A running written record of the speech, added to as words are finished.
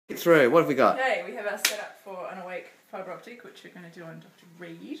Through, what have we got? Okay, we have our setup for an awake fibre optic, which we're going to do on Dr.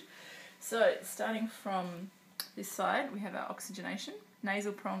 Reed. So, starting from this side, we have our oxygenation,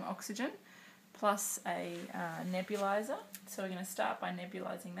 nasal prong oxygen, plus a nebulizer. So we're going to start by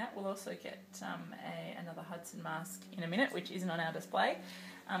nebulizing that. We'll also get another Hudson mask in a minute, which isn't on our display,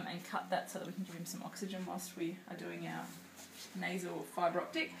 and cut that so that we can give him some oxygen whilst we are doing our nasal fibre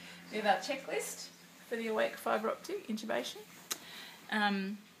optic. We have our checklist for the awake fibre optic intubation.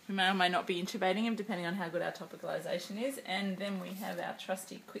 We may or may not be intubating him depending on how good our topicalisation is. And then we have our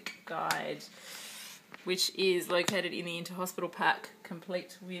trusty quick guide, which is located in the inter-hospital pack,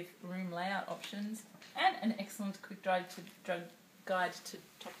 complete with room layout options and an excellent quick guide to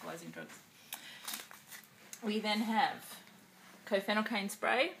topicalising drugs. We then have cofenocaine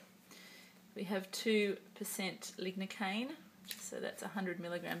spray. We have 2% lignocaine, so that's 100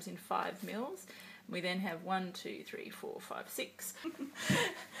 milligrams in 5 mils. We then have 1, 2, 3, 4, 5, 6.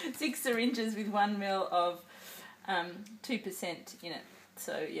 6 syringes with 1 ml of 2% in it.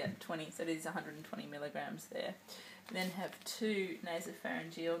 So yeah, 20. So it is 120 milligrams there. We then have 2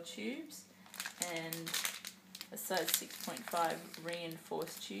 nasopharyngeal tubes and a size 6.5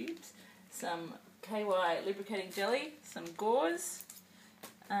 reinforced tubes. Some KY lubricating jelly, some gauze,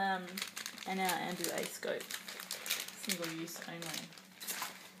 and our Ambu A scope, single use only,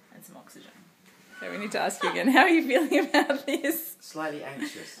 and some oxygen. So we need to ask you again, how are you feeling about this? Slightly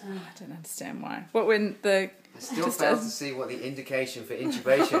anxious. Oh, I don't understand why. What when the... I still fail to see what the indication for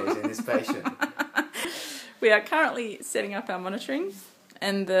intubation is in this patient. We are currently setting up our monitoring,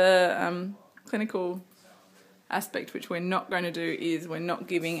 and the clinical aspect which we're not going to do is we're not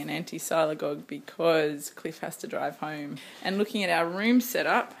giving an anti-silagogue because Cliff has to drive home. And looking at our room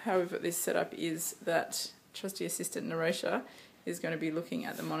setup, how we've got this set up is that trusty assistant Narosha is going to be looking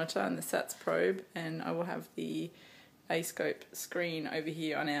at the monitor and the SATS probe, and I will have the A-scope screen over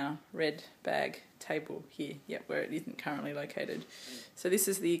here on our red bag table here, where it isn't currently located. So this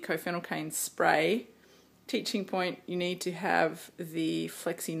is the cofenocaine spray. Teaching point, you need to have the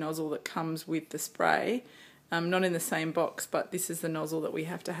flexi nozzle that comes with the spray. Not in the same box, but this is the nozzle that we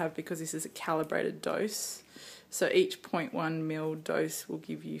have to have because this is a calibrated dose. So each 0.1 mil dose will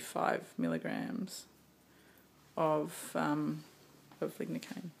give you 5 milligrams of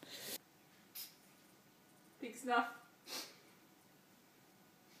lignocaine. Big snuff.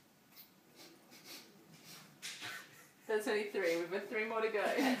 That's only 3. We've got 3 more to go.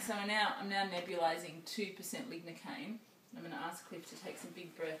 Okay, so I'm now nebulizing 2% lignocaine. I'm going to ask Cliff to take some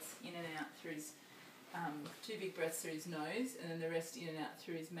big breaths in and out through his 2 big breaths through his nose, and then the rest in and out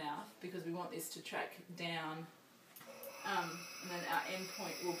through his mouth, because we want this to track down. And then our end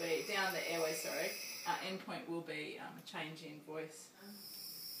point will be down the airway. Sorry. Our end point will be a change in voice.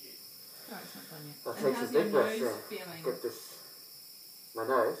 Oh, it's not done yet. I'll take some big breaths then. Get this. My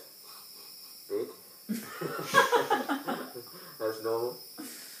nose. Big. That's normal.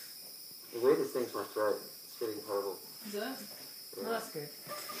 The weirdest thing's my throat. It's feeling horrible. Is it? Yeah. Well, that's good.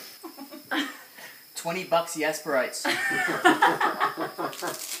 $20 he aspirates. Can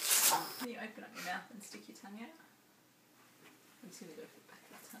you open up your mouth and stick your tongue out? I'm just going to go for the back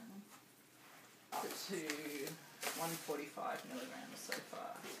of the tongue. Up to 145 milligrams so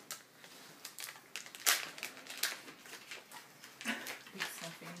far. Big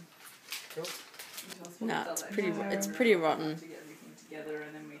snuffing. Cool. No, it's pretty rotten. To get everything together,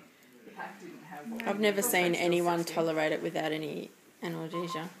 and then the pack didn't have. I've never seen anyone tolerate it without any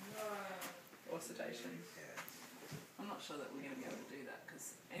analgesia. Or sedation. I'm not sure that we're going to be able to do that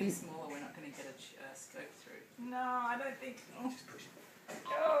because any smaller we're not going to get a scope through. No, I don't think. Just push it.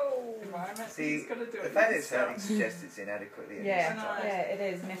 Go! Environment. See, He's got to do the it fact it's himself. hurting suggests it's inadequately Yeah, it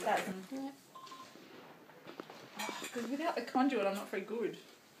is. And if that's because without the conduit, I'm not very good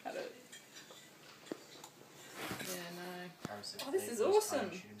at it. Yeah, no. Oh, this is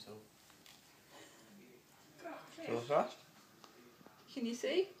awesome. Can you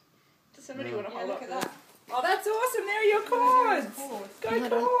see? Does somebody want to hold up that? Oh, that's awesome! There are your chords. Go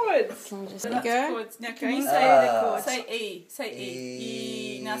chords. There That's you go. chords. Now, can you say the chords? Say E. Say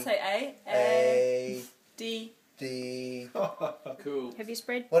E. E. Now say A. A. D. D. Cool. Have you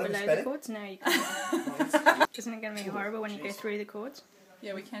spread What have we below spread the it? chords? No, you can't. Isn't it going to be horrible when you go through the chords?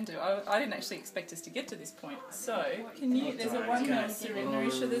 Yeah, we can do. I didn't actually expect us to get to this point. So, can you? There's a 1 ml syringe,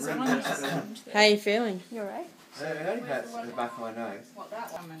 Narusha. There's a 1 ml syringe there. How are you feeling? You're right. It only hurts the back of my nose. What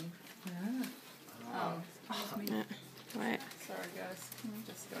that one? Yeah. Right. Sorry, guys. Can we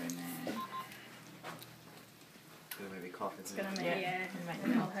just go in there? Gonna maybe cough, It's isn't going it? to make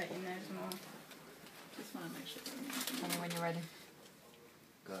it'll hurt your nose more. Just want to make sure. Tell me when you're ready.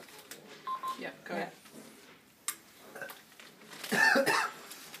 Go. Yep, go. Yeah.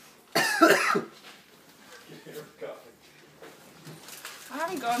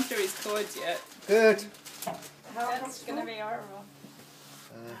 gone through his chords yet. Good. That's going to be horrible.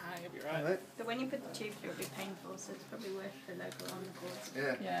 You'll be right. Alright. But when you put the tube through, it'll be painful, so it's probably worth the local on the cords.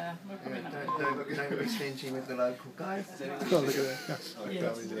 Yeah. Yeah, we're probably not. Don't be stingy with the local guys. Oh, look at that.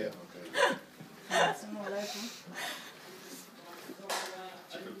 Some more local.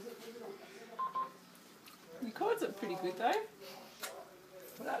 Your chords are pretty good though.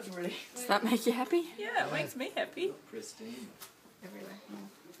 Well, that was really. Does that make you happy? Yeah, it makes me happy. Pristine. Everywhere.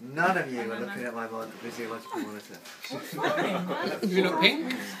 None of you are looking at my physiological monitor. You look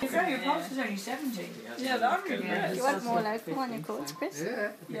pink. Your pulse was only 70. Yeah, that I'm really Do impressed. you want more local on your cords, Chris?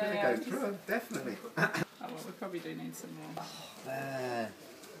 Yeah, you're Yeah, going to go through them, definitely. Oh, well, we probably do need some more. Man.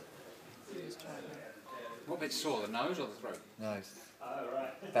 What bit's sore, the nose or the throat? Nice.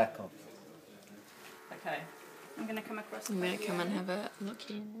 Back on. Okay. I'm going to come across I'm going to come and have a look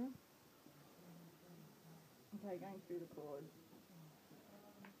here now. Okay, going through the chords.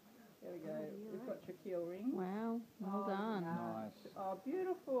 There we go. We've got tracheal ring. Wow, well done. Oh,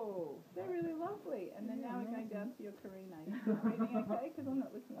 beautiful. They're really lovely. And then now we're going down to your carina. Are you breathing okay? Because I'm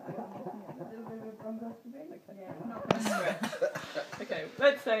not looking at you. I'm looking at a little bit of bronchoscopy. Okay. Yeah. I'm not going to stretch. Okay,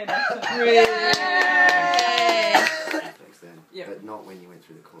 let's say enough. Thanks then. Yep. But not when you went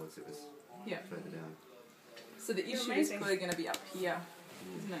through the chords, it was Yeah. further down. So the issue is clearly going to be up here,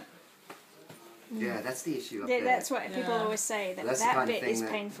 isn't it? Yeah, that's the issue up Yeah, there. that's what people Yeah. always say, that That's the that kind of bit thing is that,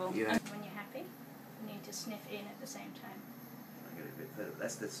 painful. you know- When you're happy, you need to sniff in at the same time. I'm going a bit further.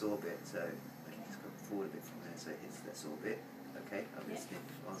 That's the sore bit, so I can just go forward a bit from there, so it hits that sore bit. Okay, I'm going to sniff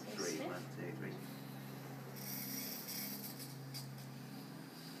on So 3. sniff. 1, 2, 3.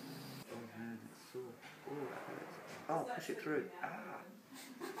 Oh man, it's sore. Oh, that hurts. Oh, push it through. Ah.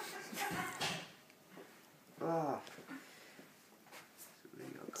 Ah. It's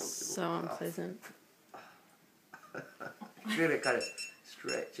really uncomfortable. So unpleasant. Feel it kind of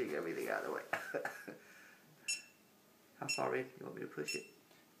stretching everything out of the way. How far in? You want me to push it?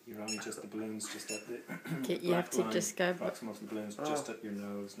 You're only just the balloons, just at the You have to just go. proximal of the balloons, just at your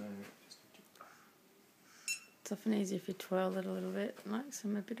nose now. It's often easier if you twirl it a little bit, like a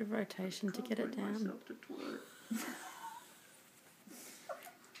bit of rotation to get it down. Myself to twirl it.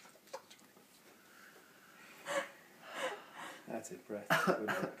 That's it, breath. Good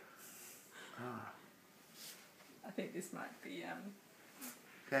work. I think this might be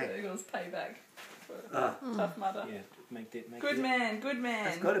Okay. Eagle's payback for Ah. Tough Mudder. Yeah, make Good the, man, good man.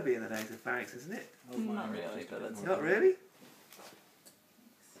 That's got to be in the nasopharynx, isn't it? Not really, but it's Not really?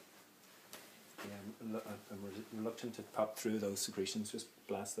 Yeah, I'm reluctant to pop through those secretions. Just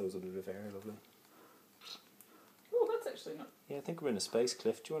blast those with a bit of air, lovely. Oh, that's actually not. Yeah, I think we're in a space,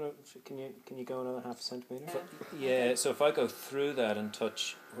 Cliff. Do you want to? Can you go another half a centimetre? Yeah. So if I go through that and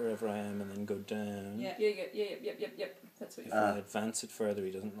touch wherever I am, and then go down. Yep. That's what If you're I advance it further,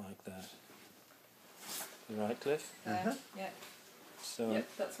 he doesn't like that. You right, Cliff? Uh-huh. Yeah. So Yep,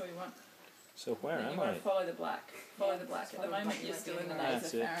 that's what you want. so where Then am you I? want to follow the black. Follow the black. At the moment, you're still in the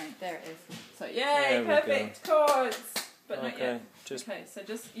That's it. nasopharynx. There it is. So yay, There we perfect chords. But not Okay, yet. just Okay, so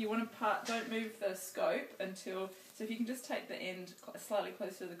just you want to don't move the scope until. So if you can just take the end slightly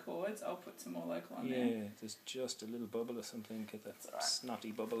closer to the chords, I'll put some more local on there. yeah. There's just a little bubble or something. Get that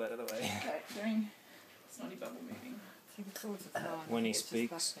snotty bubble out of the way. Okay, doing snotty bubble moving. When he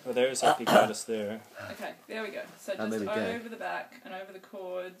speaks. Oh, there's epiglottis there. Okay, there we go. So Oh, there just we go. over the back and over the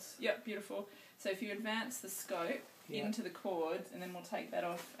chords. Yep, beautiful. So if you advance the scope Yeah. into the chords, and then we'll take that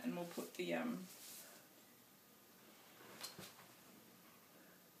off and we'll put the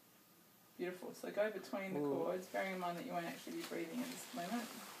Beautiful. So go between the chords, bearing in mind that you won't actually be breathing at this moment.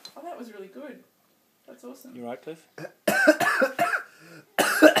 Oh, that was really good. That's awesome. You right, Cliff?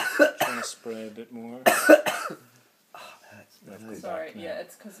 Trying to spray a bit more. Sorry, yeah,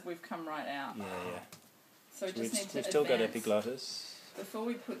 it's because we've come right out. Yeah. So we just need to we've still got advance. epiglottis. Before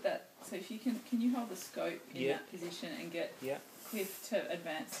we put that, so if you can you hold the scope in Yeah. that position and get Yeah. Cliff to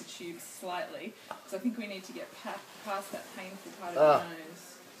advance the tube slightly, because I think we need to get past that painful part of the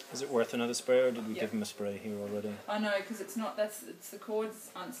nose. Is it worth another spray, or did we Yep. give him a spray here already? I know, because it's not. It's the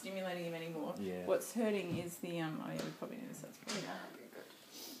chords aren't stimulating him anymore. Yeah. What's hurting is the Oh yeah, we probably need this. That's probably Sorry.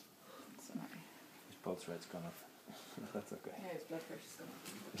 His pulse rate's gone up. That's okay. Yeah, his blood pressure's gone up.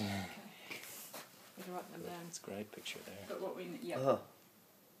 We're writing them down. It's a great picture there. But what we yeah. Oh.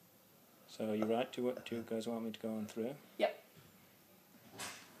 So are you right? Do you guys want me to go on through? Yep.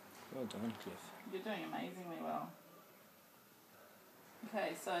 Well done, Cliff. You're doing amazingly well.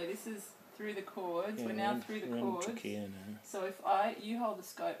 Okay, so this is through the chords. Yeah, we're now through the we're in chords. trachea now. So if you hold the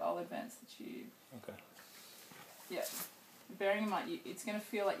scope, I'll advance the tube. Okay. Yep. bearing in mind, it's going to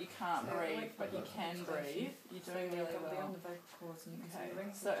feel like you can't breathe, but you can breathe. You're doing really well.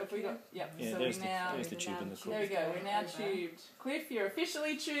 Okay, so if we got, Yeah, so there's we now, the tube in the there we go, we're now tubed. Cliff, you're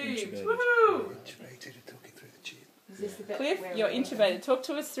officially tubed. Intubated. Woohoo! Intubated and talking through the tube. Cliff, you're intubated. Talk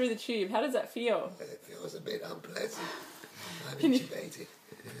to us through the tube. How does that feel? It feels a bit unpleasant. I'm Can you- intubated.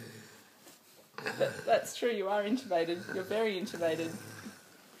 That's true, you are intubated. You're very intubated.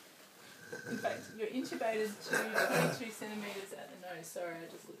 In fact, you're intubated to 22 centimetres at the nose. Sorry,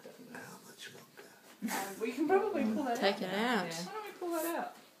 I just looked up in How much longer? We can probably pull that out. Take it out. Why don't we pull that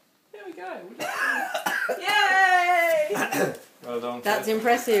out? There we go. Yay! Well done. That's Cliff.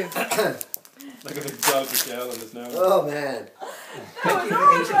 impressive. Look at the dog shell on his nose. Oh man. That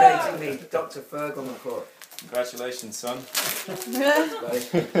was Intubating me, Dr. Ferg on the foot. Congratulations, son.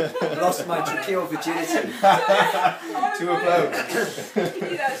 Lost my tracheal virginity. To a bloke.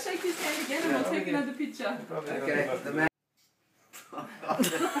 Can you shake his hand again and we'll take another picture. Okay, the man.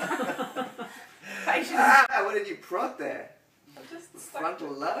 Patient. What did you prod there? Just stuck Frontal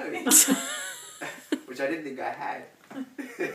lobe. Which I didn't think I had.